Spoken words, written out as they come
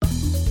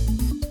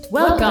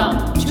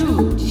Welcome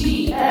to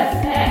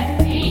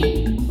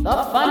TFFP, the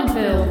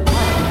Funville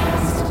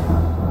Podcast.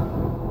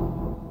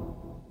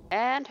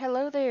 And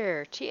hello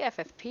there,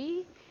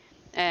 TFFP,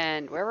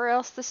 and wherever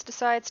else this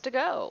decides to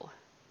go.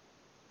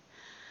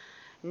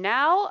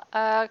 Now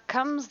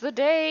comes the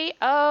day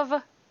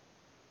of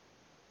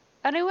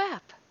a new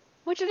app.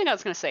 What do you think I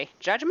was going to say?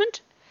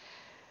 Judgment?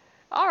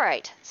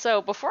 Alright,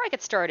 so before I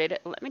get started,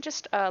 let me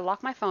just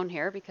lock my phone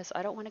here because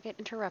I don't want to get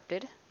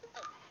interrupted.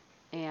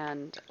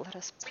 And let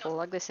us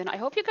plug this in. I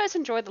hope you guys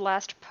enjoyed the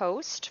last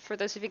post. For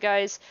those of you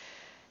guys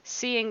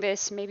seeing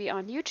this maybe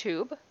on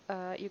YouTube,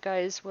 you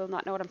guys will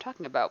not know what I'm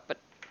talking about. But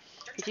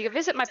if you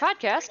visit my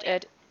podcast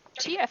at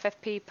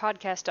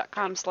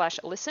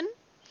tffppodcast.com/listen,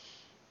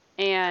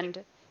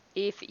 and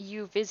if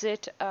you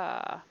visit,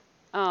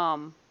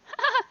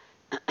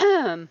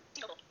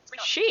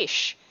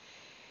 sheesh,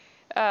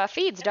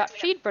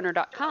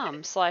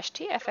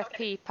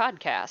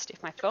 feeds.feedburner.com/tffppodcast.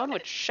 If my phone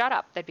would shut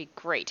up, that'd be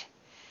great.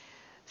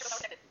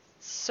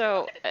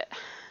 So,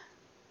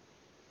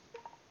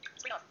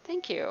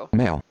 thank you.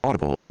 Mail,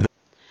 Audible.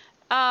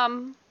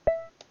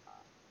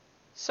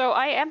 So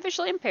I am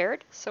visually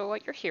impaired, so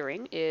what you're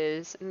hearing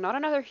is not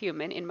another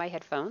human in my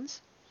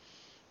headphones.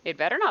 It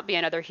better not be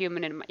another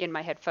human in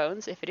my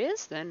headphones. If it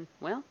is, then,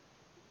 well,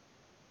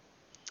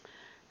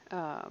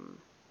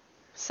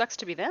 sucks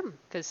to be them,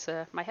 because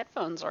my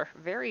headphones are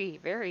very,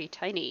 very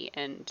tiny,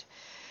 and,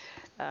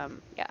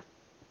 yeah.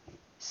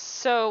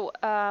 So,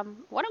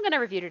 what I'm going to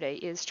review today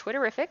is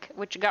Twitterrific,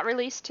 which got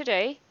released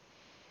today,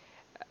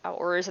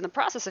 or is in the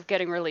process of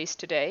getting released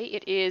today.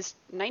 It is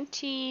I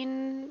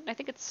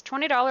think it's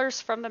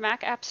 $20 from the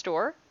Mac App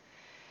Store,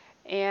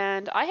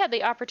 and I had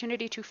the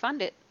opportunity to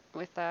fund it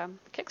with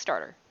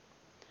Kickstarter.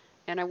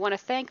 And I want to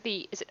thank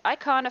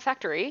Icon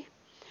Factory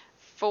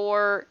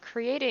for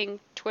creating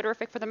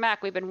Twitterrific for the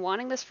Mac. We've been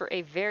wanting this for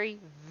a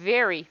very,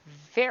 very,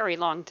 very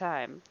long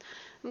time.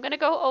 I'm going to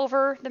go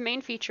over the main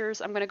features,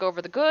 I'm going to go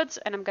over the goods,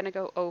 and I'm going to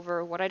go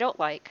over what I don't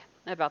like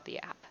about the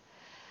app.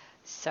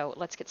 So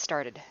let's get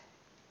started.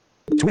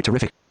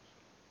 Twitterrific.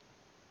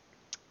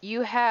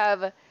 You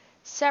have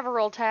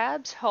several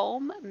tabs: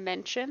 home,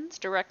 mentions,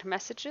 direct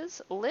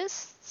messages,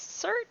 lists,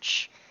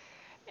 search.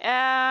 You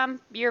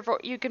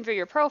can view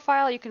your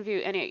profile, you can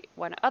view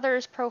anyone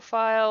other's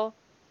profile.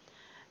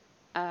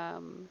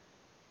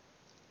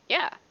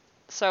 Yeah.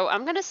 So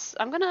I'm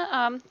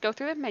gonna go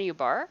through the menu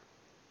bar.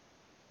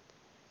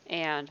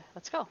 And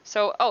let's go.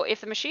 So,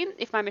 if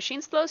my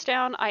machine slows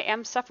down, I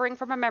am suffering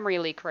from a memory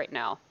leak right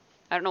now.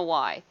 I don't know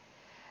why.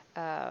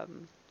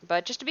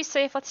 But just to be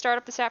safe, let's start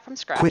up this app from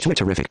scratch.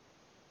 Twitterrific.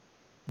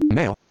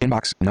 Mail,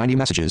 inbox, 90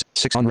 messages,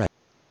 6 unread.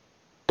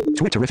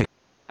 Twitterrific.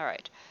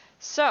 Alright.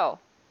 So,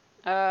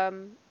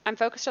 I'm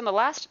focused on the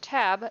last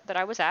tab that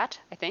I was at,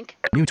 I think.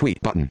 New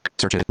tweet button.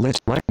 Search it.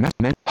 List.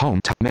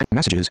 Home.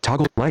 Messages.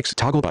 Toggle. Likes.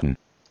 Toggle button.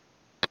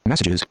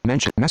 Messages.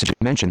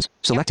 Mentions.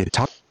 Selected.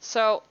 Top.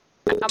 So,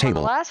 I'm table. on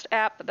the last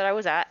app that I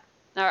was at,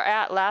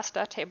 or last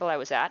table I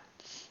was at,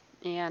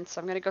 and so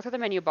I'm going to go through the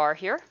menu bar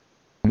here.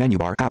 Menu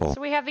bar, Apple.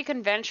 So we have the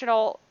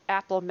conventional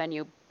Apple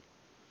menu.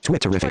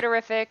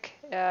 Twitterrific.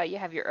 You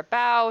have your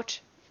about,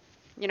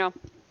 you're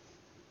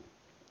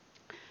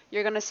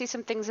going to see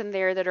some things in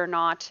there that are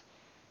not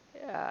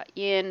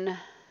you're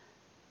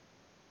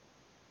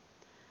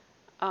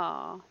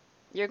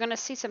going to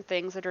see some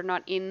things that are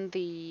not in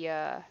the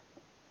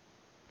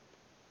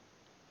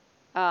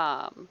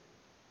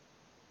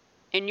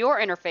in your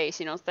interface,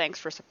 thanks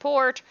for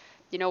support,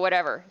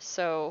 whatever.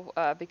 So,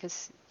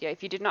 because,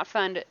 if you did not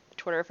fund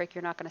Twitterrific,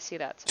 you're not going to see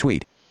that. So.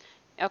 Tweet.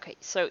 Okay,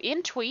 so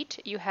in Tweet,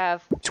 you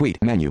have...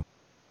 Tweet menu.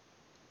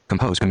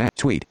 Compose command.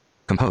 Tweet.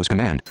 Compose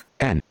command.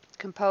 N.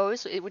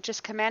 Compose, which is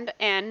command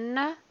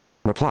N.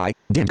 Reply.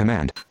 Dim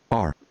command.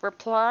 R.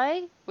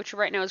 Reply, which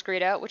right now is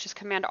grayed out, which is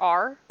command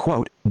R.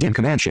 Quote. Dim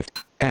command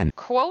shift. N.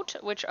 Quote,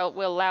 which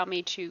will allow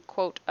me to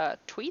quote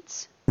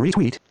tweets.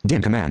 Retweet.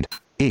 Dim command.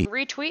 E.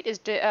 Retweet is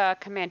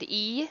command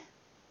E.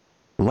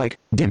 Like.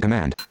 Dim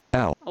command.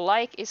 L.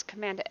 Like is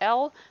command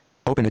L.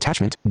 Open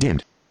attachment.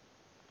 Dimmed.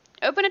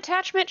 Open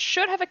attachment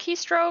should have a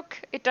keystroke.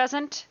 It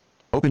doesn't.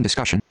 Open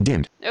discussion.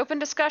 Dimmed. Open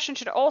discussion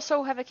should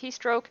also have a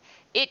keystroke.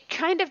 It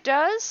kind of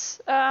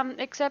does,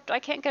 except I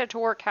can't get it to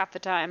work half the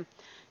time.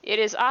 It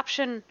is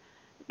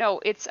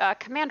it's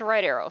command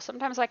right arrow.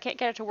 Sometimes I can't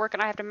get it to work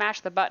and I have to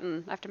mash the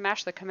button. I have to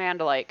mash the command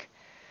like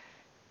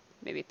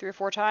maybe 3 or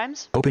 4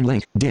 times. Open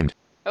link. Dimmed.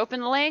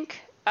 Open link.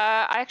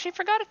 I actually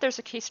forgot if there's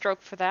a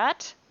keystroke for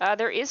that.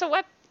 There's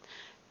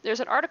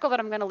an article that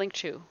I'm going to link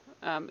to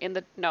in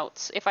the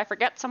notes. If I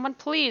forget, someone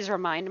please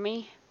remind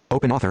me.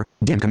 Open author.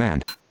 Dim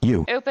command.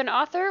 U. Open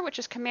author, which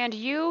is command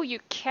U. You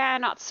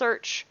cannot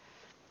search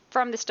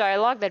from this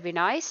dialog. That'd be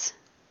nice.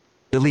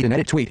 Delete and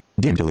edit tweet.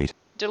 Dim delete.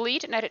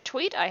 Delete and edit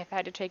tweet. I have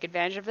had to take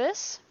advantage of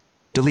this.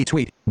 Delete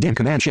tweet. Dim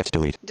command shift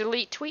delete.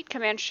 Delete tweet.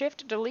 Command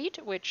shift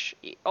delete, which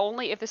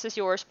only if this is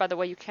yours. By the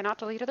way, you cannot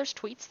delete others'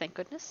 tweets. Thank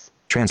goodness.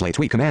 Translate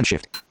tweet command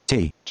shift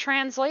T.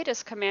 Translate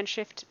is command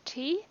shift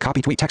T.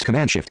 Copy tweet text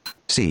command shift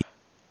C.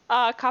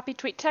 Copy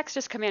tweet text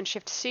is command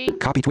shift C.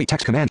 Copy tweet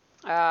text command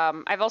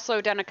I've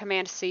also done a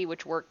Command C,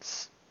 which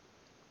works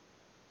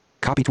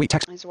Copy tweet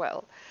text. as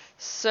well.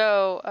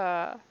 So,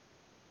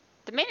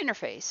 the main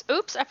interface.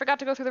 Oops, I forgot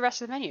to go through the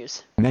rest of the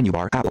menus. Menu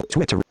bar. Apple.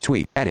 Twitter.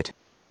 Tweet. Edit.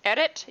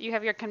 Edit, you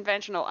have your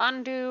conventional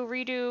undo,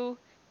 redo,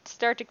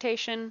 start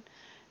dictation.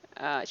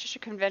 It's just a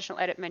conventional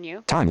edit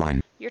menu.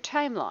 Timeline. Your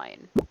timeline.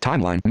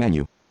 Timeline.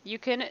 Menu. You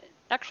can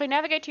actually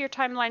navigate to your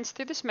timelines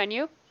through this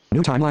menu.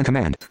 New timeline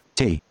command.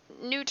 T.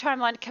 New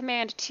timeline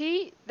command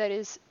T. That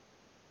is,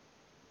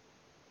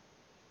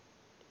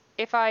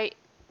 if I,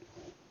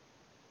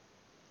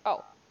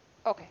 oh,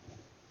 okay.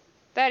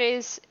 That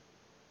is,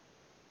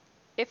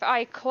 if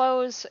I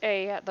close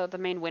the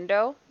main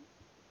window,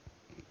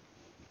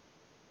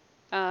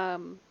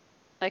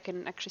 I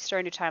can actually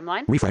start a new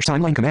timeline. Refresh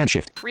timeline command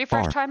shift.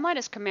 Refresh R. timeline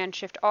is command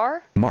shift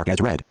R. Mark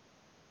as red.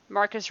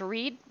 Mark as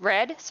red.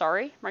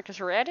 Mark as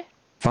red.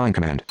 Find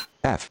command.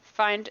 F.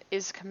 Find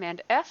is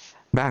command F.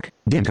 Back.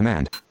 Dim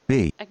command.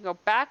 B. I can go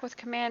back with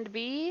command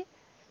B.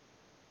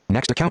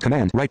 Next account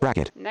command right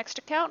bracket. Next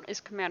account is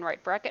command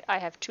right bracket. I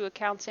have 2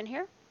 accounts in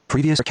here.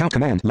 Previous account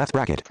command left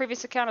bracket.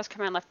 Previous account is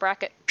command left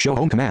bracket. Show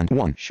home command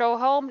 1. Show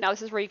home. Now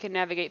this is where you can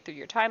navigate through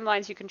your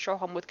timelines. You can show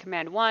home with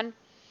command 1.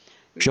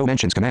 Show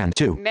mentions command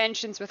 2.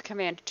 Mentions with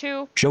command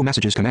 2. Show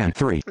messages command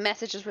 3.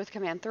 Messages with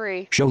command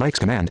 3. Show likes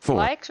command 4.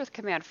 Likes with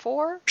command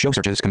 4. Show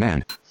searches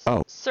command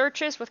O.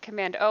 Searches with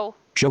command O.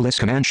 Show list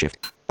command shift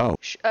O.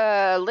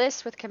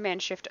 List with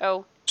command shift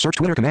O. Search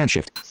Twitter command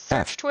shift Search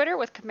F. Twitter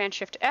with command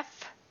shift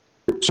F.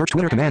 Search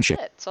Twitter command That's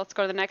shift. it. So let's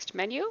go to the next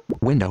menu.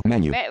 Window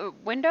menu.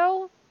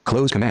 Window.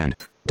 Close command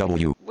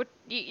W.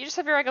 You just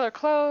have your regular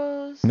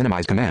close.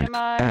 Minimize command M.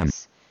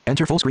 Minimize.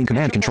 Enter full screen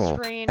command Enter full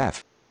control screen.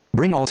 F.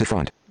 Bring all to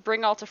front.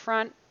 Bring all to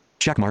front.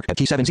 Checkmark at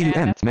T7 And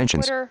CDM that's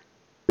mentions. Twitter.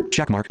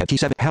 Checkmark at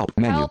T7 help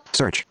menu. Help.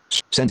 Search.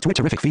 Send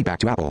Twitterific feedback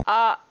to Apple.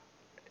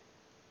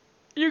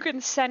 You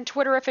can send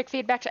Twitterific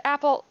feedback to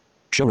Apple.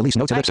 Show release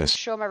notes I can ellipsis.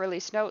 show my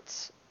release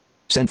notes.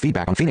 Send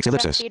feedback on Phoenix Send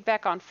ellipsis.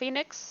 feedback on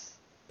Phoenix.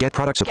 Get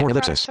product support Get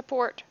product ellipsis.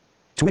 support.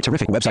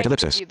 Twitterific website And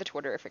ellipsis. view the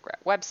Twitterific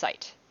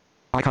website.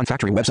 Icon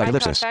factory website Icon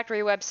ellipsis.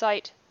 Factory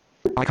website.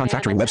 Icon And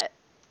factory that's website.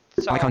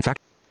 it. So, Icon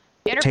factory.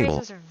 interface table.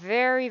 is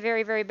very,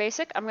 very, very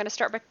basic. I'm going to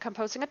start by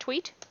composing a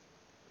tweet.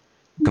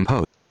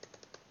 Compose.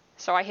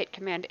 So I hit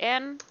Command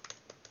N.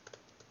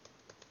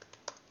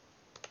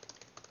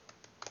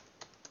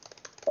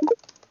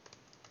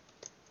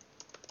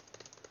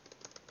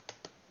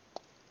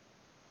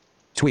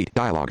 Tweet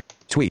dialog.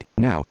 Tweet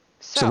now.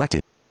 So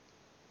Selected.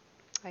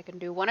 I can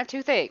do one of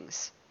 2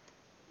 things.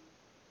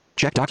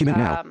 Check document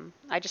now.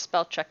 I just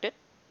spell checked it.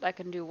 I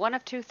can do one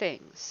of 2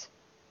 things.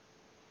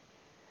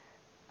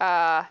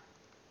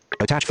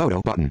 Attach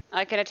photo button.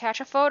 I can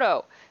attach a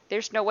photo.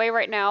 There's no way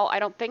right now, I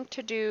don't think,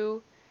 to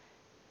do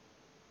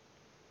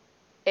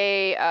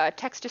a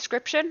text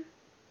description,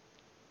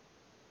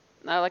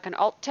 like an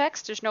alt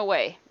text. There's no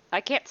way. I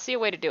can't see a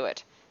way to do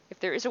it. If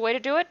there is a way to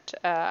do it,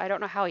 I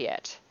don't know how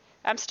yet.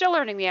 I'm still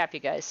learning the app, you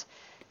guys.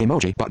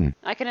 Emoji button.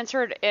 I can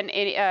insert an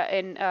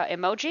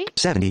emoji.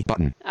 70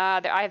 button.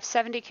 I have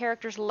 70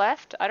 characters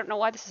left. I don't know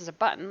why this is a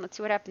button. Let's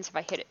see what happens if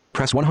I hit it.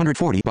 Press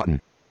 140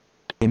 button.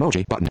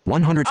 Emoji button.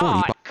 140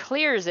 Oh, button. it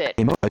clears it.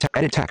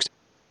 Edit text.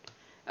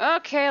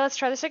 Okay, let's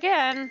try this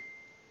again.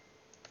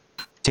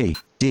 T.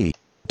 D.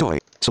 Toy.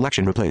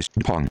 Selection replaced.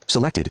 Pong.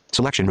 Selected.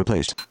 Selection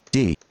replaced.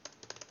 D.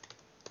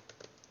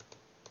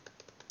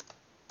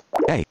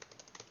 A.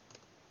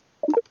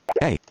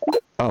 A.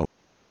 O.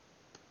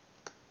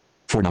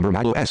 For number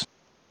Mago S.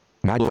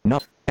 Mago no.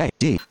 A.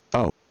 D.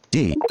 O.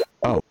 D.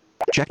 O.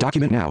 Check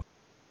document now.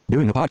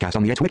 Doing a podcast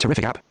on the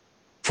Twitterific app.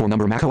 For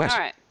number Mac OS. All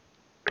right.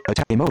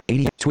 Attack emoji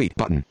 80 tweet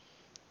button.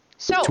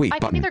 So Tweet I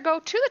can button. either go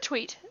to the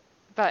tweet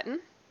button,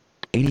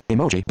 80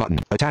 emoji button.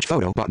 Attach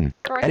photo button.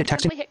 or I can Edit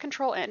text simply hit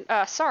Control and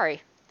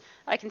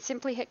I can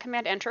simply hit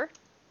Command Enter,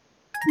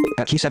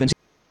 at key 7.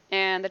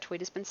 and the tweet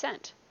has been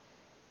sent.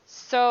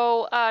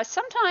 So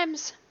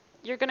sometimes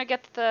you're gonna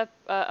get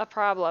a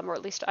problem, or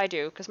at least I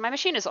do, because my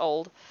machine is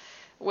old,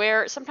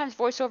 where sometimes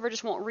VoiceOver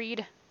just won't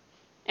read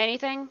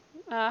anything,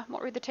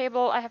 won't read the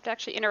table. I have to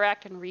actually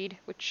interact and read,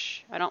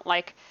 which I don't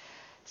like.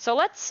 So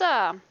let's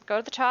go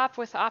to the top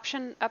with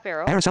Option up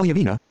arrow. Araceli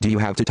Avina, do you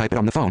have to type it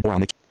on the phone or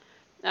on the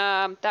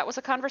That was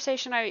a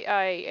conversation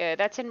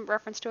that's in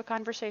reference to a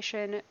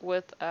conversation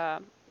with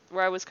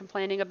where I was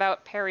complaining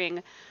about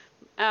pairing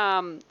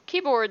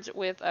keyboards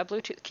with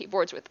Bluetooth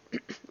keyboards with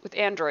with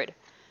Android.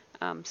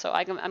 So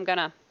I'm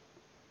gonna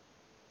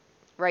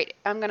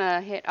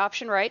hit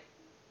Option right.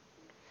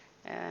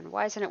 And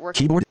why isn't it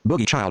working? keyboard?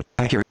 Boogie child.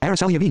 I hear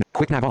Araceli Avina.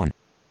 Quick nav on.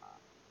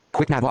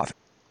 Quick nav off.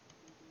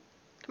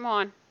 Come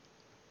on.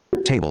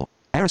 Table.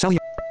 Araceli.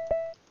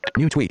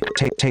 New tweet.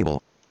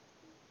 Table.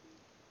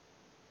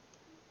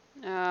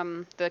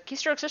 The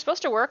keystrokes are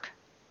supposed to work.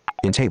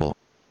 In table.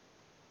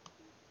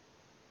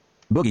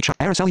 Boogie child.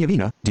 Araceli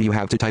Avina, do you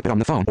have to type it on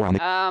the phone or on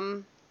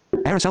the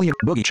Araceli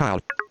Boogie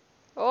child.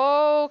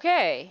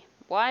 Okay.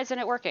 Why isn't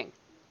it working?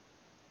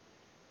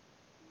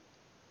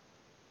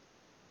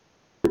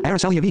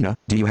 Araceli Avina,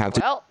 do you have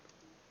to Well,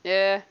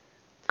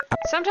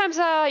 sometimes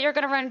you're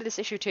gonna run into this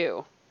issue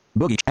too.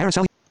 Boogie.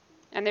 Araceli.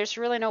 And there's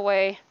really no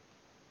way.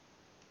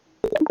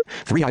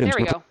 3 items.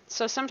 There we go.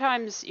 So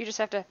sometimes you just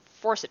have to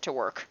force it to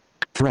work.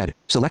 Thread.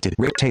 Selected.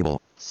 Rip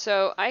table.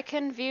 So I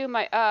can view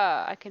my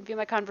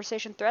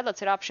conversation thread. Let's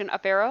hit option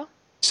up arrow.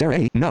 Sarah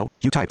A. No,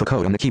 you type the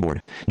code on the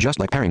keyboard. Just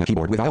like pairing a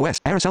keyboard with iOS.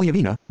 Araceli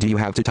Avina, do you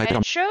have to type And it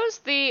on? it shows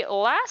the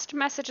last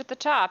message at the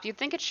top. You'd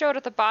think it showed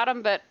at the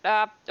bottom, but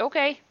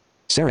okay.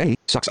 Sarah A.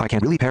 Sucks, I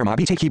can't really pair my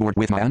BT keyboard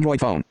with my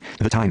Android phone.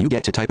 The time you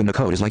get to type in the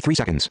code is like 3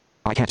 seconds.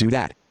 I can't do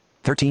that.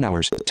 13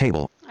 hours.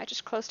 Table. I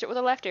just closed it with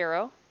a left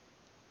arrow.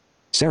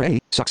 Sarah A.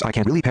 Sucks, I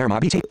can't really pair my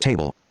BT.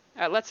 Table.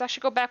 Let's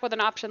actually go back with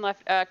an option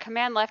left,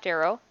 command left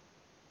arrow.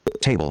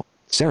 Table.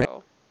 Sarah.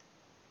 So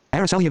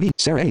Araceli Avina.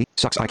 Sarah A.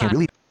 Sucks, I can't on.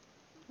 really.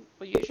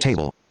 we'll use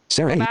Table.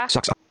 Sarah Go A. back.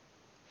 Sucks. All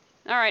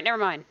right, never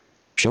mind.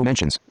 Show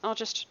mentions. I'll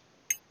just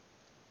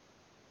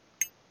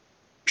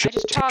Show,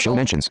 just show toggle.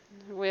 mentions.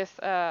 with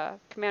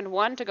command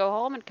 1 to go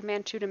home and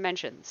command 2 to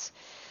mentions.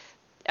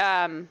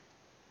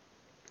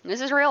 This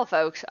is real,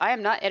 folks. I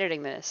am not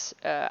editing this.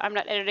 I'm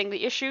not editing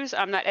the issues.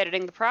 I'm not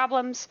editing the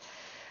problems.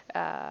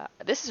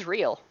 This is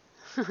real.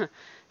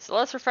 So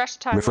let's refresh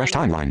the timeline. Refresh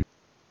timeline.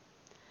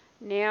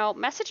 Now,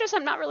 messages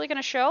I'm not really going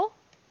to show.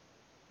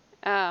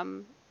 I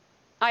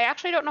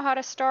actually don't know how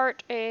to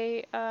start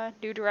a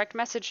new direct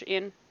message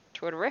in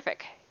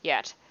Twitterrific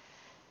yet.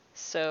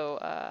 So,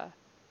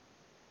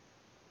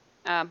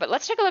 but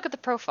let's take a look at the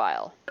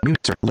profile.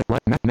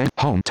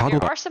 Home toggle There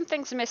button. are some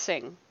things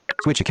missing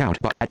Switch account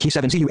but at key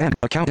 7 CUM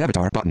account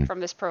avatar button. from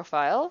this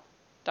profile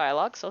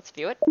dialog, so let's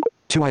view it.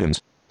 2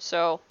 items.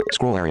 So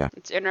Scroll area.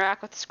 let's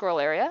interact with the scroll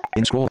area.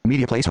 In scroll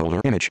media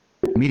placeholder image.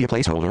 Media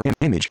placeholder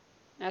image.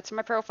 That's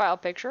my profile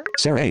picture.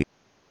 Sarah A.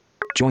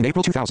 Joined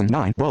April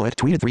 2009. Bullet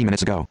tweeted 3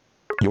 minutes ago.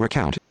 Your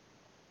account.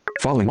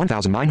 Following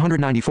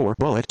 1,994.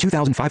 Bullet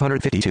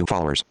 2,552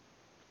 followers.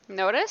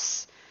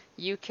 Notice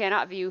you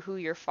cannot view who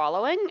you're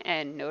following,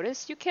 and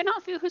notice you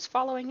cannot view who's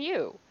following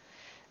you.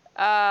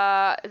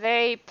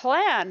 They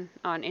plan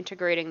on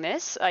integrating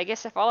this. I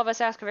guess if all of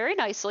us ask very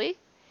nicely,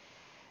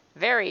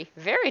 very,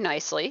 very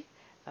nicely,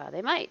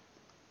 they might.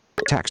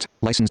 Text.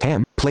 Licensed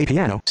ham. Play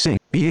piano. Sing.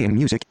 BA in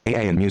music.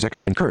 AA in music.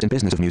 And Kurt in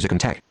business of music and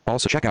tech.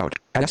 Also check out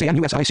at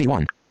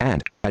SAMUSIC1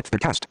 and at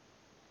Threadcast.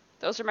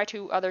 Those are my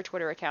 2 other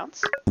Twitter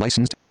accounts.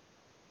 Licensed.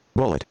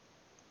 Bullet.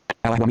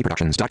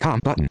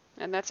 LIWAMIProductions.com button.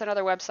 And that's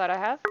another website I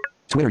have.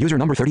 Twitter user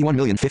number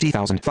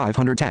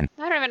 31,050,510.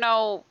 I don't even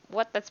know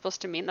what that's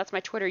supposed to mean. That's my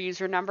Twitter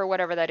user number,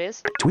 whatever that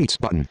is. Tweets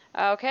button.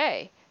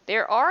 Okay.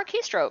 There are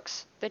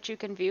keystrokes that you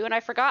can view, and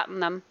I've forgotten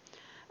them.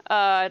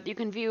 You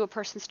can view a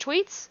person's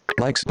tweets,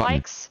 Likes button.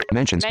 likes,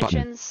 Mentions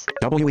mentions,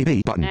 button.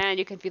 WEB button. and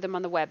you can view them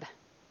on the web.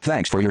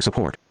 Thanks for your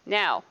support.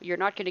 Now, you're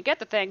not going to get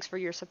the thanks for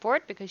your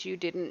support because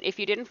if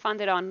you didn't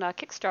fund it on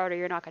Kickstarter,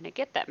 you're not going to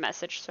get that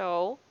message.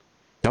 So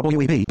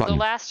WEB the button.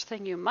 last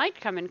thing you might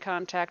come in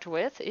contact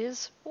with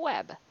is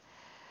web.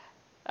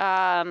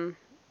 Account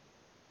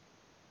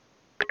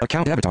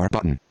avatar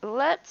button.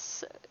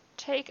 Let's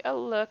take a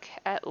look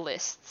at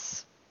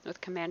lists with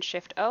Command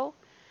Shift O.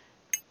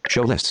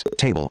 Show lists.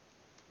 Table.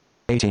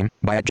 A team.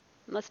 By a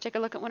Let's take a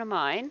look at one of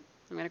mine.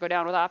 I'm going to go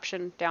down with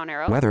Option down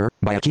arrow. weather.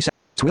 By a key.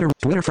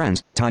 Twitter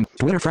friends. Time.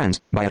 Twitter friends.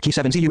 By a key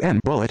 7 CUM.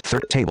 Bullet.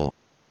 Third table.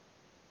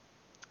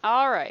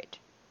 All right.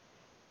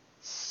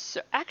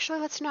 So actually,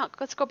 let's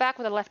go back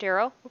with a left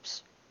arrow.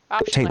 Oops.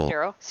 Option Table. left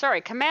arrow.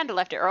 Sorry, Command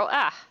left arrow.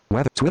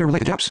 Weather. Twitter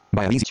related apps.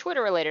 By a easy.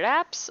 Twitter related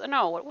apps.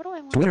 No, what do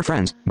I want? Twitter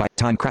friends. By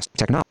time crest.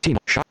 Techno. Team.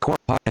 Shot. Core.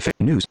 Fit.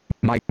 News.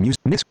 My news.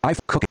 Mix. I've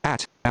cook.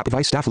 At. App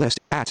device staff list.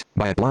 At.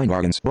 By a blind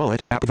bargains.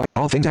 Bullet. App device.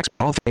 All things X.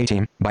 All. A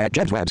team. By a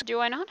Jeb's webs. Do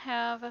I not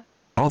have?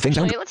 All things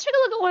Actually, let's take a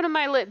look at one of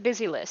my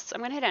busy lists. I'm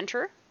going to hit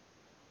enter.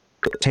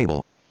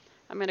 Table.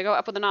 I'm going to go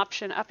up with an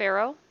option up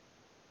arrow.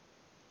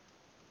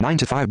 9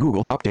 to 5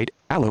 Google update.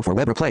 Allo for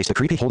web replaced the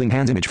creepy holding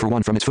hands image for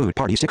one from its food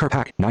party sticker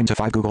pack. 9 to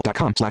 5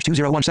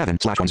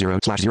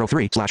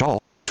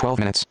 google.com/2017/10/03/all. 12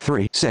 minutes.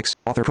 3. 6.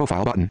 Author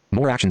profile button.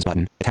 More actions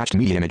button. Attached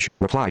media image.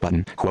 Reply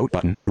button. Quote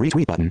button.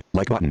 Retweet button.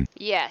 Like button.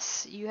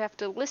 Yes, you have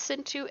to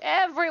listen to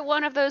every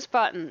one of those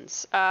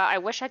buttons. I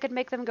wish I could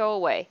make them go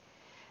away.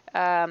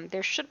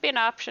 There should be an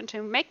option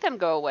to make them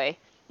go away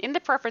in the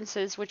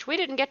preferences, which we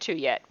didn't get to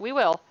yet. We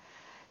will.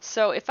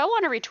 So if I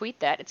want to retweet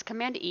that, it's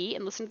Command E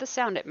and listen to the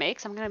sound it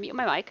makes. I'm going to mute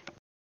my mic.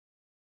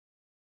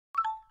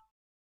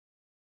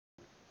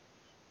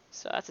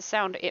 So that's the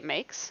sound it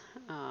makes.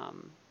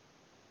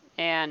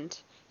 And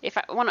if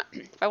I want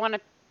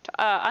to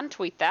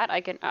untweet that,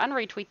 I can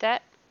unretweet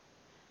that.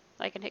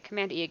 I can hit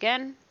Command E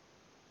again.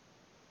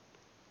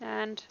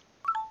 And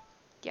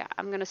yeah,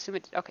 I'm going to assume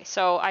it. Okay,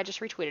 so I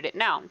just retweeted it.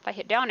 Now, if I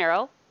hit down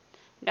arrow,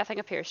 nothing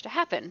appears to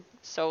happen.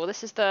 So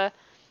this is one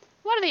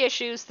of the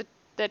issues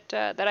that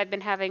I've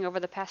been having over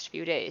the past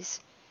few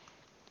days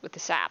with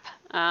this app.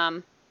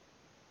 And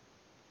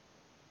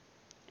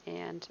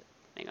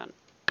hang on,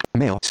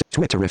 Mail.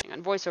 Twitter.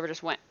 VoiceOver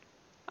just went.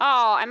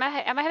 Oh, am I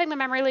having the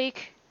memory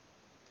leak?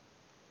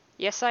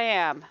 Yes, I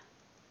am.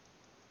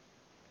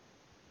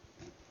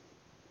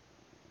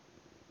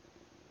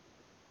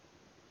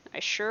 I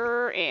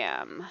sure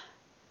am.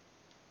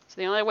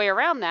 So the only way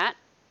around that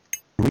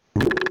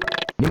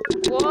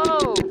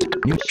Whoa.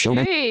 New show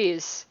men.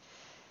 Jeez.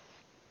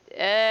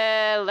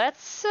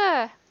 Let's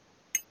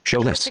Show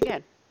do lists. this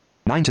again.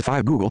 9 to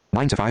 5 Google,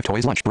 9 to 5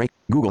 toys lunch break,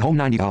 Google Home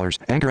 $90,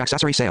 Anchor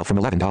accessory sale from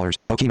 $11,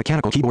 OK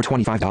mechanical keyboard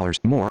 $25,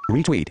 more,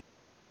 retweet.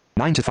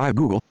 9 to 5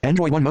 Google,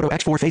 Android One Moto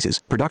X4 faces,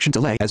 production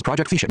delay as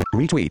project fee shipment,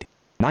 retweet.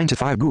 9 to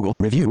 5 Google,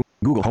 review,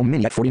 Google Home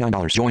Mini at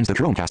 $49 joins the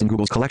Chromecast in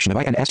Google's collection of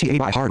I and STA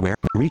by hardware,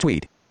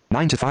 retweet.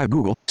 9 to 5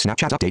 Google,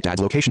 Snapchat update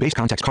adds location-based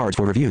context cards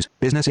for reviews,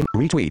 business in,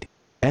 retweet.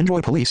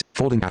 Android Police,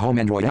 folding at home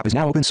Android app is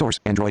now open source,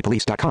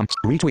 androidpolice.com,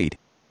 retweet.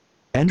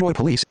 Android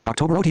Police,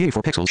 October OTA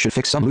for Pixels should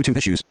fix some Bluetooth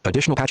issues.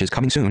 Additional patches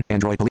coming soon.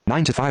 Android Police.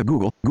 9 to 5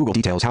 Google. Google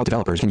details how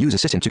developers can use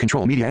Assistant to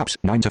control media apps.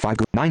 9 to 5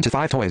 9 to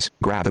 5 toys.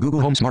 Grab a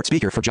Google Home smart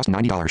speaker for just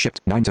 $90 shipped.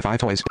 9 to 5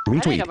 toys. I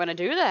think Retweet. I'm gonna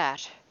do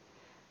that.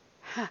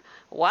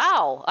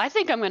 Wow, I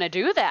think I'm gonna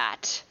do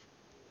that.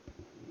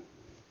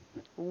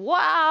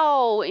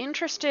 Wow,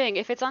 interesting.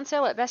 If it's on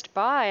sale at Best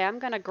Buy, I'm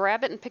gonna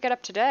grab it and pick it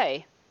up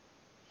today.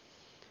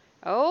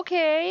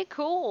 Okay,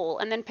 cool.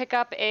 And then pick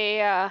up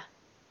a,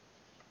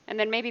 and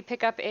then maybe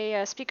pick up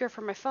a speaker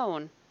for my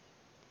phone.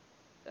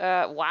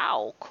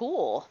 Wow,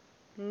 cool.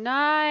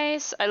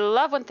 Nice. I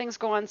love when things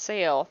go on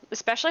sale,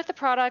 especially if the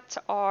products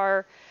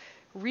are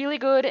really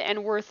good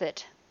and worth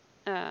it.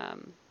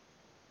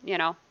 You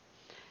know.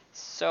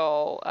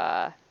 So,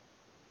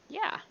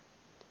 yeah.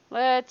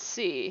 Let's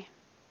see.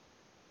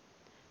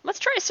 Let's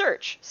try a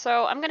search.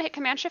 So I'm gonna hit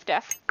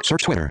Command-Shift-F.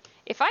 Search Twitter.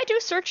 If I do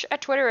search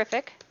at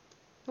Twitterific,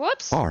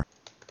 whoops, R.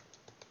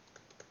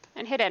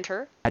 and hit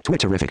Enter, At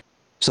Twitterific.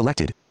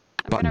 Selected.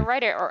 I'm Button. gonna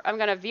write it, or I'm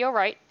gonna VO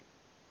write.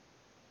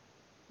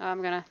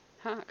 I'm gonna,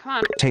 come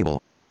on.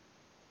 Table.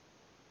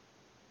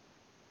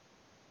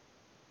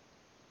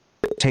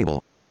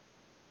 Table.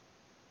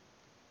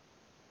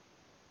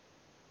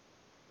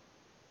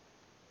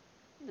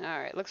 All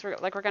right, looks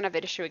like we're gonna have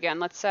an issue again.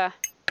 Let's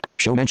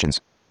Show mentions.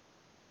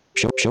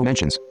 Show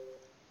mentions.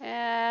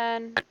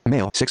 and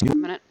Mail 6 a new.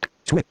 minute.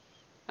 Twit.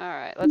 All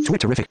right, let's.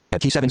 Twitterific.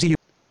 At T7ZU.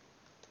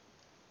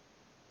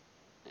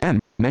 M.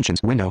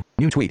 Mentions window.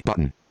 New tweet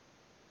button.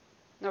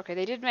 Okay,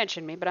 they did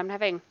mention me, but I'm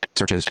having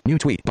Searches. New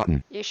tweet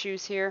button.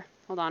 issues here.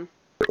 Hold on.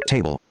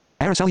 Table.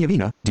 Araceli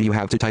Avina. Do you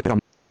have to type it on?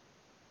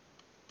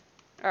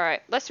 All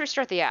right, let's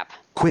restart the app.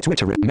 Quit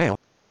Twitter. Mail.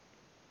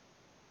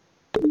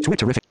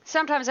 Twitterific.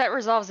 Sometimes that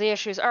resolves the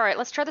issues. All right,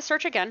 let's try the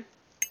search again.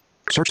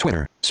 Search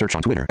Twitter. Search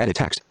on Twitter. Edit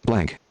text.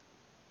 Blank.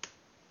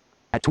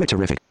 At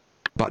Twitterific.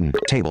 Button.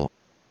 Table.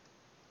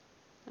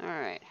 All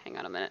right, hang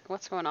on a minute.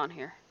 What's going on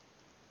here?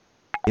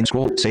 In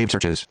scroll. Save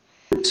searches.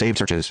 Save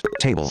searches.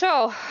 Table.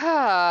 So,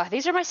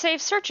 these are my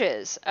saved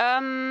searches.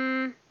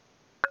 Out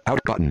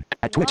button.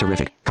 At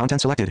Twitterific.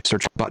 Content selected.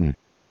 Search button.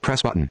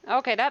 Press button.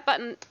 Okay, that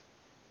button.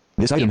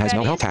 This item has that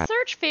no is help a tab.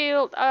 search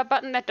field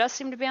button that does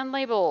seem to be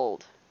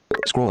unlabeled.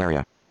 Scroll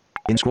area.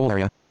 In scroll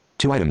area.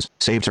 2 items.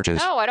 Save searches.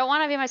 No, I don't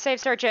want to be my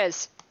saved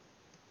searches.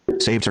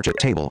 Save searches.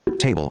 Table.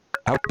 Table.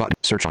 Out button.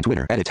 Search on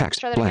Twitter. Edit text.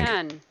 Try that Blank.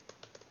 again.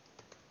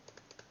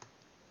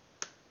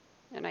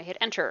 And I hit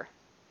enter.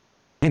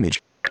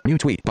 Image. New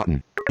tweet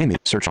button. Image.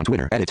 Search on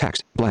Twitter. Edit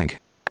text. Blank.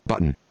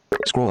 Button.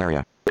 Scroll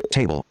area.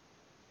 Table.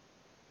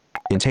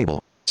 In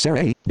table. Sarah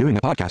A. Doing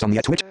a podcast on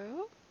the Twitch.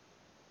 Oh,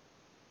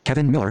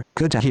 Kevin Miller.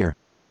 Good to hear.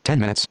 10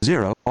 minutes.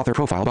 0. Author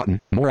profile button.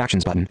 More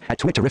actions button. At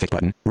Twitterific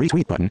button.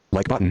 Retweet button.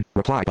 Like button.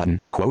 Reply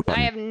button. Quote I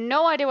button. have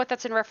no idea what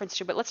that's in reference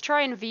to, but let's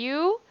try and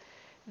view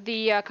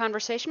the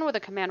conversation with a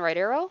command right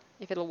arrow,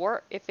 if it'll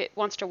work, if it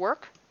wants to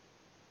work.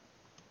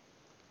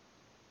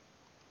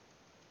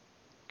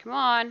 Come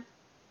on.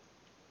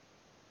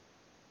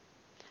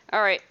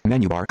 All right.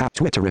 Menu bar. App.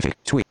 Twitterific.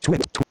 Tweet.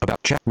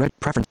 About chat. Red.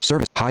 Preference.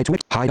 Service. Hide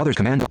tweet. Hide others.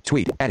 Command.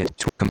 Tweet.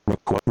 Edit.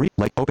 Quote.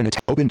 Like. Open.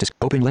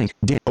 Open link.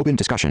 Open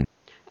discussion.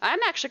 I'm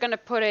actually going to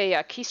put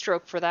a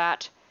keystroke for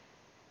that.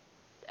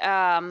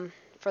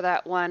 For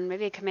that one,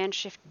 maybe a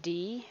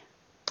Command-Shift-D.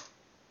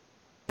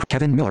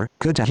 Kevin Miller.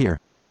 Good to hear.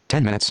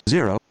 10 minutes.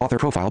 0. Author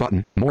profile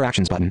button. More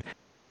actions button.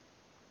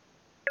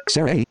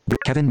 Sarah A.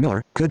 Kevin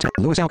Miller. Good to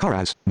Luis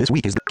Alcaraz. This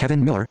week is the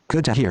Kevin Miller.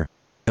 Good to hear.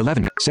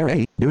 11. Sarah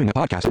A. Doing a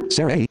podcast.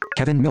 Sarah A.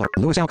 Kevin Miller.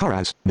 Luis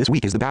Alcaraz. This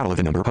week is the battle of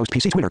the number post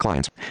PC Twitter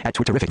clients. At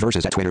Twitterific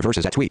versus at Twitter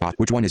versus at Tweetbot.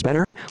 Which one is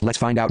better? Let's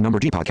find out. Number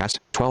G podcast.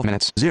 12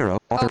 minutes. 0.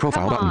 Author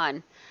profile come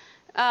button.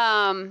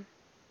 on.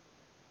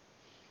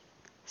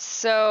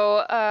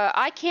 So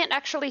I can't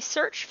actually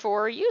search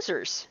for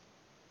users.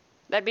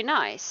 That'd be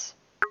nice.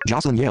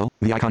 Jocelyn Yale.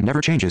 The icon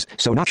never changes,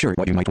 so not sure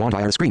what you might want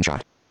via a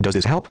screenshot. Does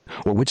this help?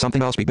 Or would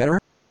something else be better?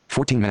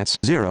 14 minutes.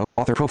 0.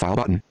 Author profile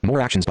button. More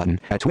actions button.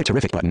 At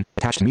Twitterific button.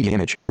 Attached media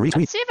image. Retweet.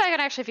 Let's see if I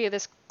can actually view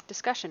this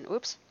discussion.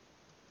 Oops.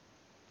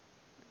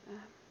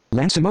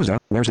 Lance Samoza,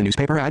 where's the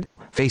newspaper ad?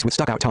 Face with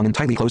stuck out tongue and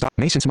tightly closed eye.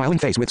 Mason smiling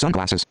face with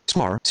sunglasses.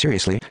 Splar,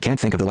 seriously, can't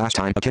think of the last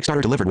time a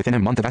Kickstarter delivered within a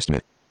month of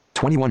estimate.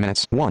 21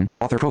 minutes. 1.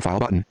 Author profile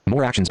button.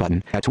 More actions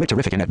button. At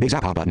Twitterific and at Big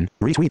Zappa button.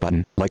 Retweet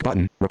button. Like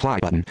button. Reply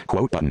button.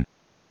 Quote button.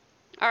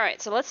 All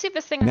right, so let's see if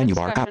this thing has Menu a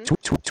bar. App.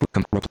 discussion.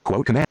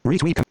 Quote command.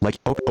 Retweet. Like.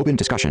 Open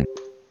discussion.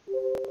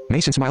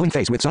 Mason smiling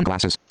face with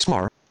sunglasses.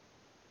 Splar.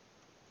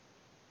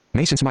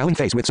 Mason smiling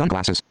face with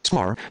sunglasses.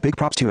 Splar, big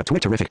props to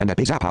Twitterific and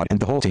Big Zapod and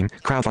the whole team.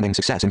 Crowdfunding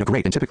success and a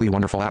great and typically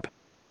wonderful app.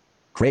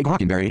 Craig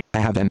Hockenberry, I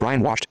have them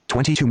Brian watched,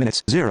 22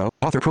 minutes, 0,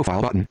 author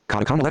profile button,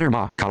 katakana letter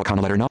ma,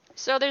 katakana letter na.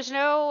 So there's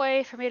no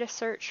way for me to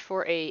search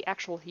for a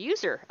actual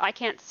user. I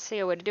can't see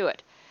a way to do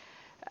it.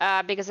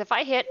 Because if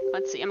I hit,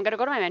 let's see, I'm going to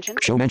go to my mentions.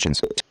 Show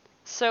mentions.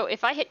 So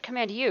if I hit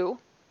Command U,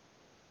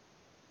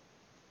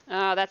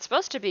 that's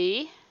supposed to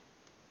be...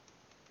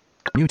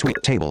 New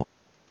tweet table.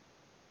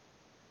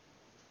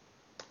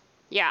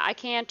 Yeah, I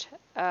can't...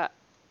 there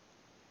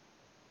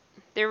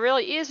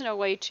really is no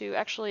way to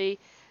actually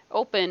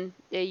open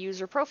a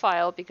user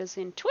profile, because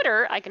in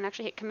Twitter, I can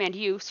actually hit Command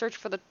U, search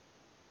for the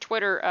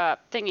Twitter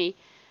thingy,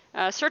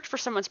 search for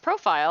someone's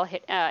profile,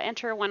 hit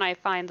enter when I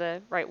find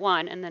the right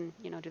one, and then,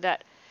 do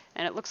that.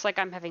 And it looks like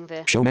I'm having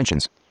the Show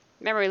mentions.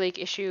 memory leak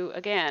issue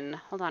again.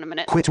 Hold on a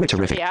minute. Quit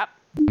Twitterific. Yeah.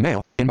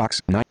 Mail,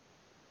 inbox, 9.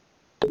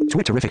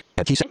 Twitterific,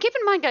 at And keep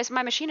in mind, guys,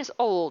 my machine is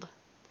old.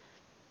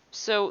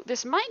 So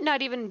this might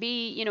not even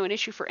be, an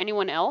issue for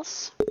anyone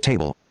else.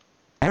 table.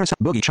 Aracel,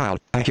 Boogie Child,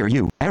 I hear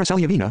you. Aracel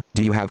Yavina,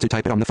 do you have to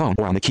type it on the phone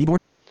or on the keyboard?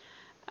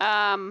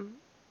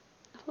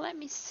 Let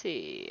me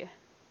see.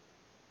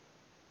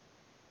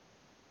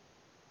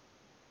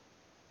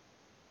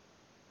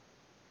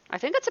 I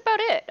think that's about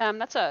it. I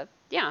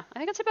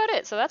think that's about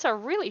it. So that's a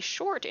really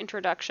short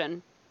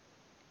introduction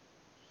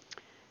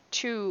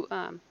to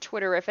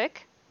Twitterific.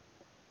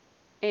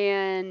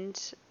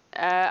 And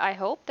I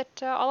hope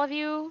that all of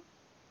you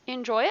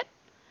enjoy it.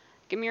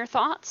 Give me your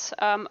thoughts.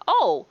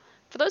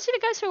 For those of you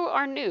guys who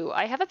are new,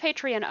 I have a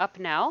Patreon up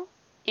now.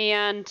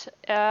 And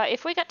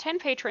if we got 10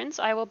 patrons,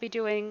 I'm a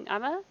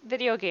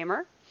video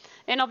gamer,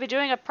 and I'll be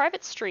doing a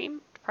private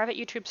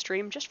YouTube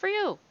stream just for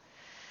you.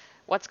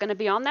 What's going to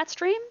be on that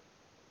stream?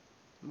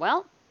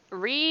 Well,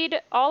 read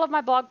all of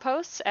my blog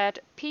posts at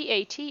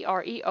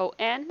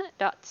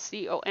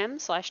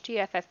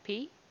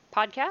patreon.com/tffp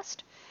podcast,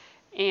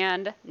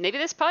 and maybe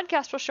this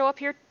podcast will show up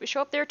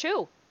there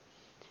too.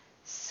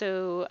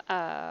 So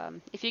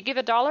if you give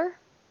 $1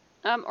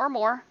 or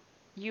more,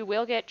 you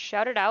will get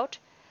shouted out.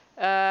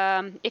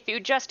 If you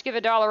just give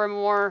 $1 or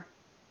more,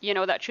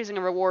 without choosing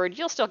a reward,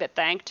 you'll still get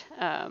thanked.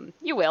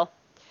 You will.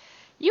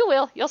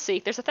 You'll see.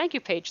 There's a thank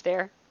you page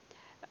there.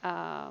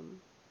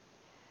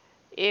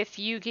 If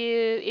you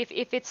give, if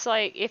you give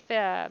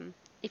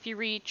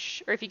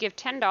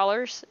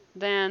 $10,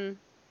 then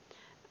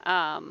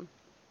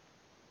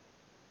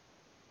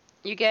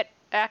you get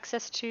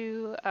access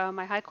to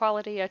my high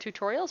quality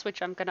tutorials,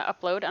 which I'm going to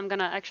upload. I'm going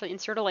to actually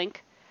insert a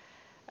link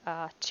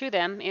to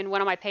them in one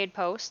of my paid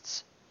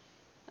posts.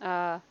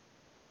 There's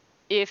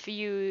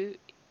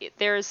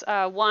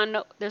a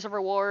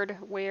reward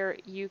where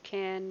you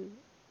can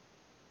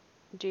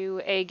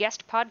do a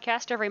guest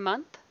podcast every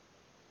month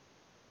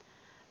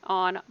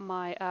on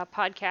my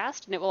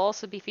podcast, and it will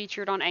also be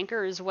featured on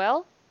Anchor as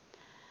well.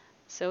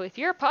 So if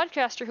you're a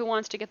podcaster who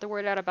wants to get the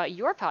word out about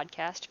your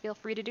podcast, feel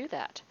free to do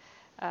that.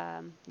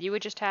 You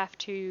would just have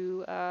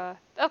to,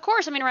 of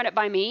course, run it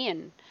by me,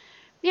 and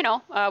we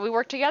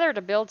work together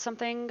to build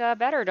something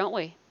better, don't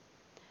we?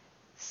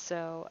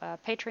 So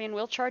Patreon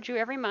will charge you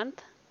every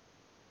month.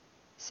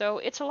 So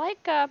it's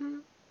like a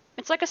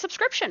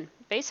subscription,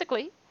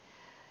 basically.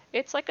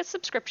 It's like a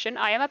subscription.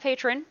 I am a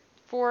patron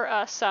for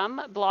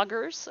some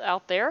bloggers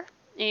out there,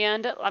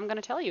 and I'm going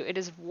to tell you, it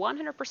is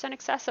 100%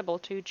 accessible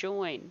to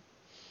join.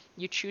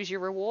 You choose your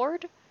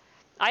reward.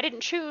 I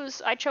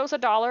chose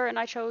 $1, and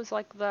I chose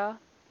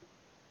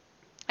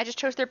I just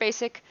chose their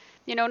basic,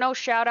 no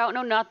shout out,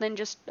 no nothing,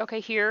 just,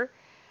 okay, here,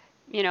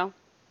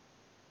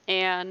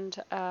 and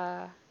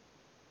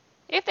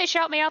if they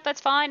shout me out,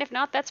 that's fine. If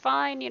not, that's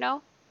fine,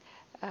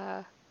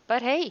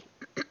 but hey,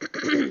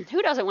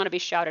 who doesn't want to be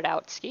shouted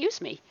out? Excuse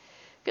me.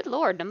 Good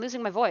Lord, I'm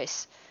losing my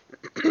voice.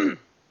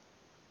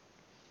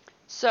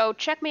 So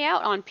check me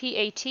out on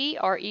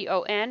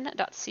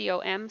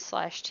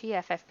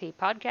patreon.com/tffp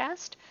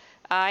podcast.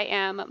 I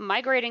am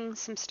migrating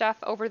some stuff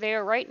over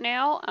there right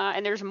now,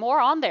 and there's more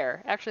on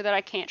there, actually, that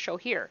I can't show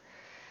here,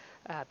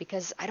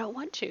 because I don't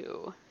want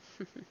to.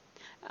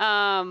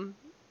 And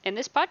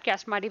this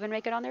podcast might even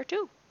make it on there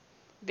too.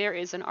 There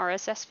is an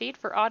RSS feed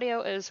for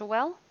audio as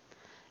well.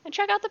 And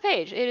check out the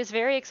page. It is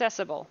very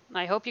accessible.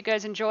 I hope you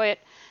guys enjoy it.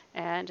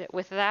 And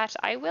with that,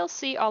 I will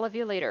see all of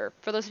you later.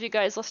 For those of you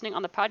guys listening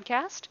on the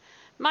podcast,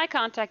 my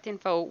contact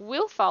info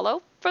will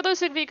follow. For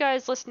those of you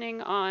guys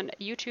listening on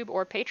YouTube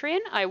or Patreon,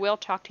 I will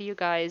talk to you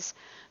guys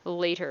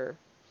later.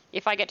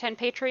 If I get 10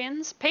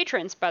 patrons,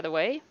 by the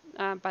way,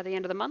 by the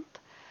end of the month,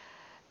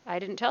 I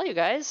didn't tell you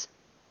guys,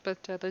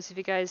 but those of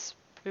you guys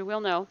probably will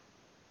know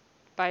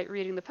by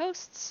reading the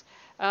posts.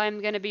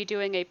 I'm going to be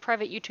doing a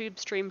private YouTube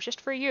stream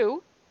just for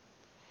you,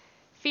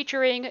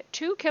 featuring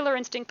 2 Killer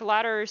Instinct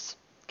ladders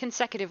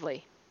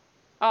consecutively.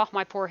 Oh,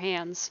 my poor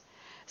hands.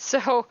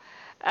 So,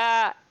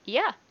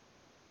 yeah.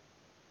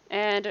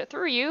 And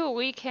through you,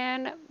 we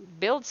can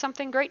build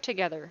something great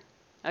together.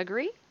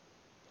 Agree?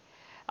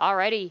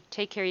 Alrighty,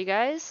 take care, you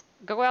guys.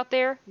 Go out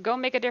there, go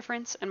make a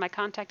difference, and my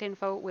contact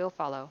info will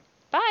follow.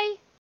 Bye!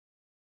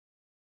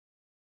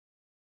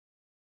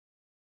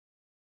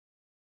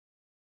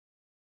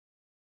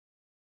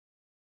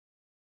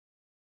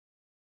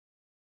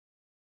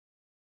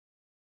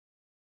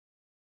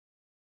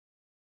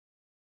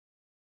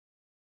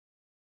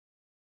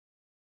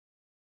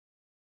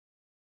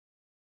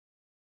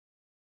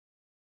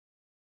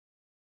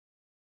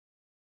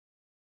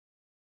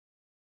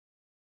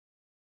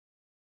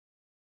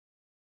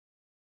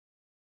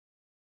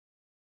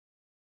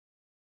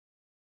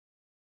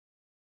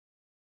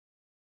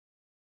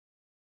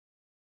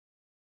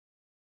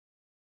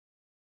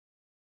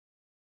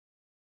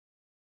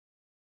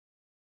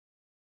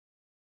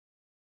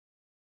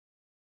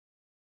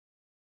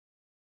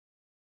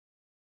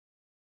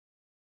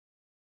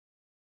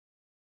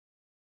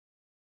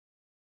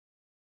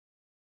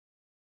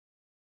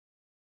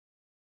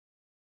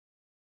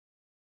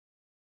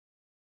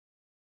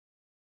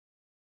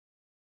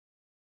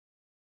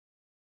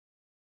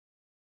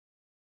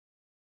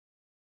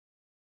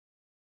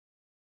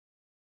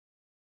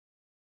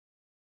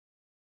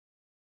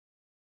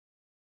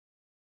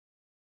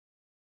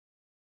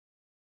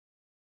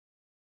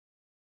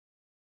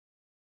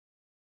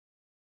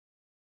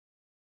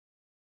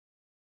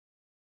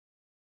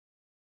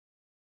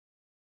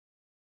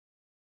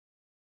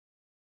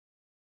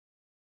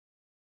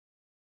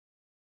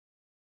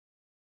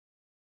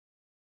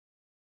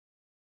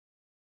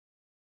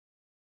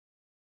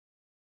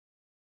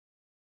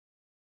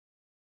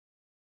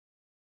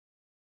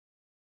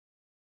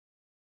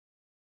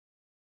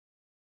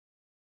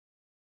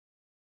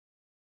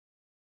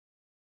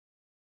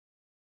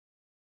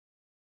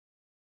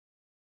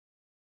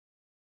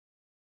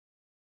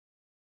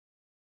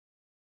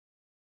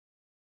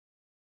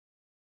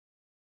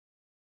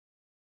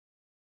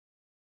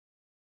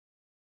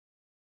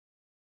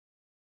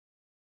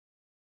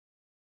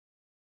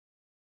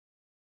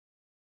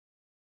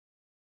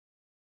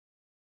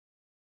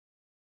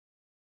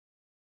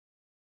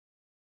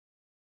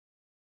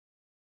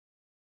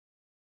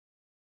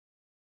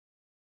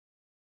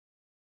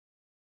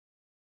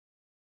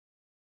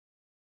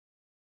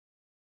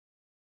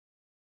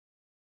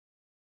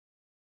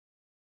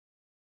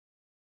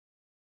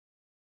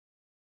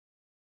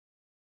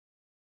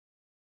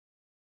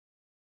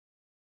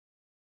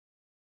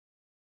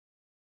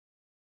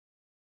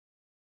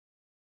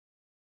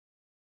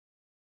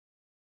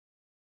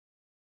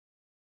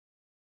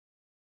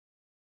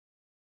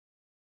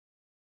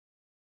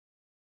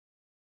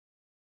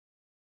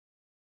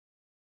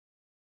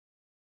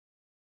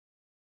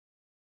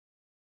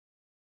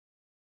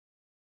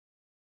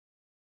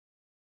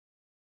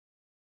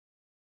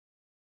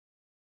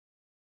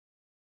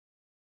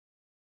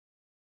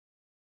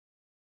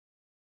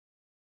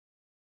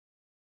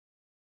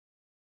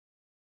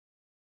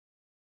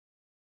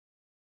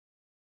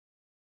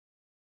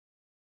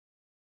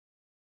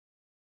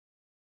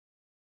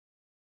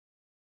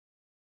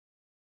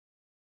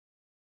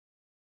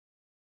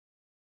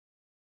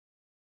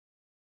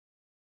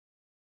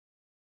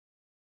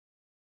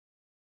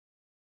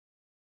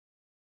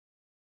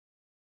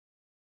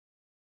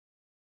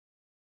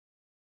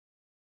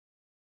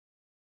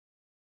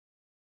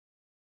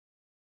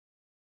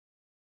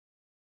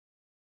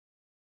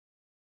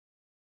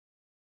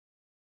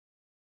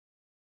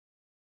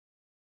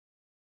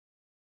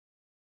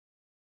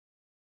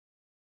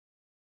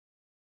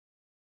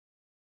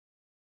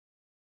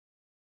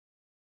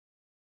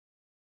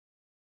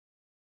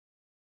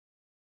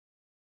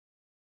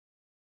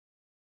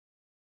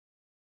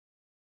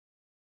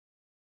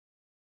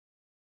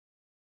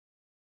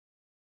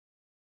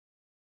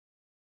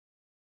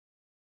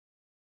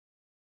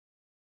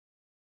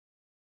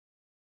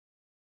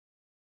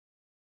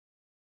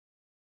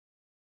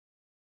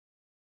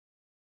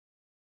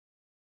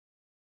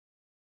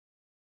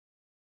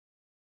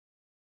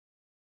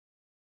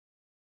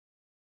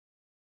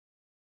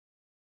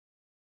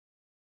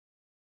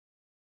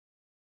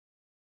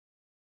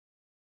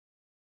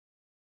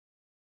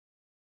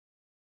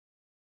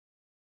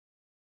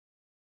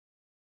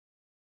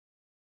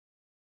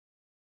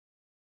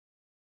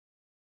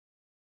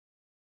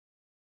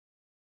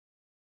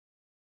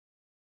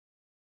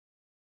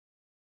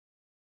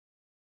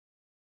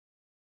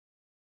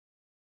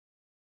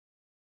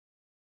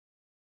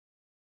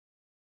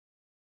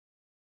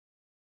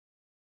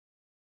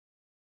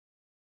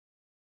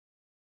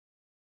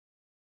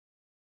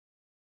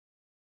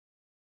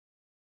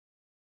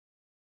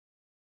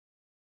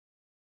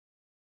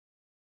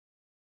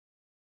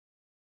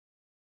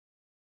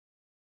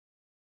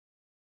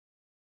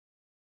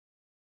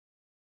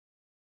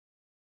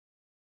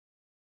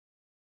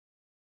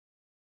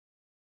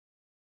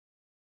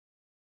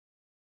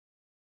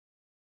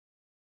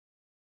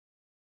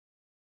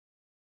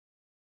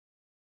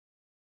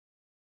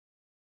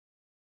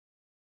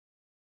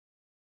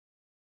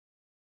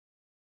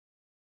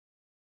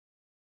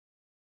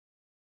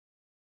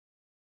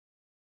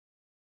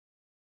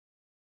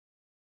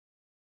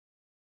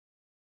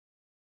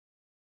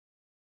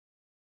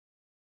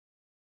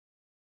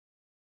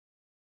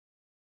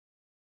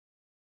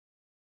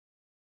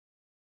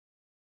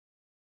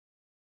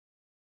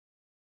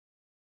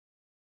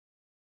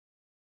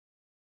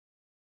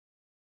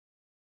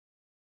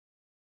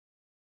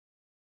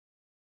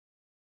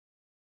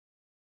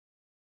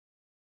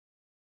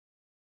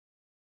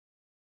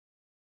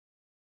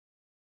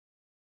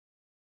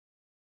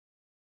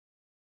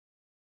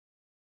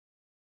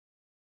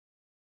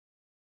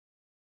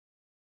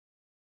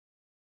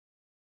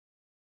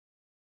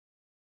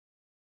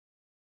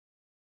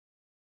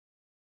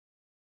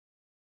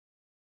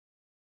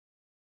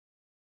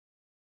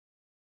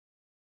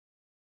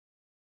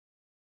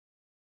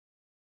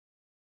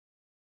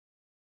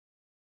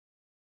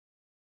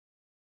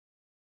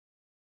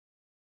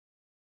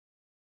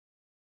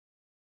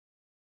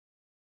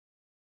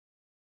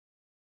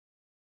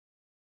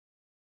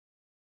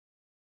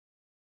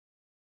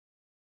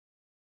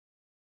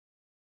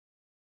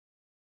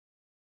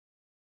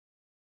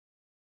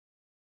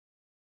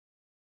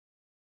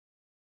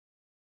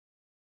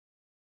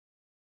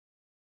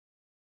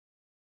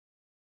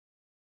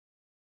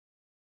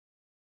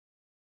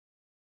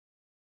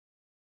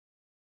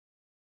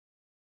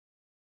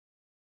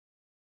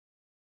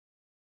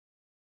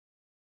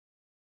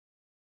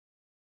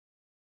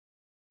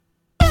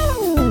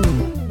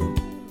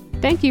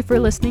 Thank you for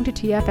listening to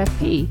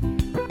TFFP.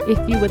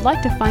 If you would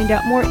like to find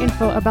out more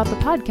info about the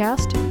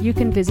podcast, you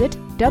can visit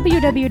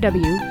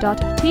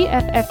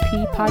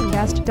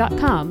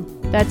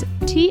www.tffppodcast.com. That's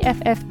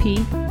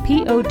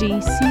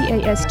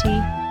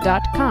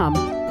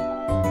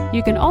tffppodcast.com.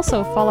 You can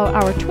also follow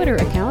our Twitter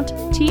account,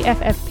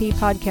 TFFP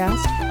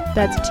Podcast,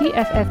 that's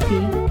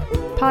TFFP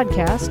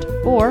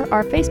Podcast, or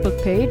our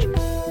Facebook page,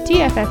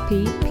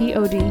 TFFP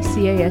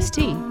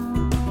PODCAST.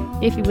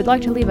 If you would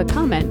like to leave a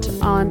comment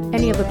on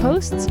any of the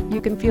posts, you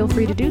can feel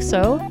free to do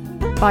so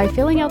by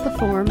filling out the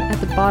form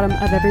at the bottom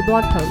of every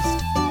blog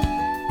post.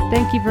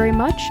 Thank you very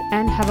much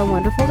and have a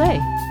wonderful day.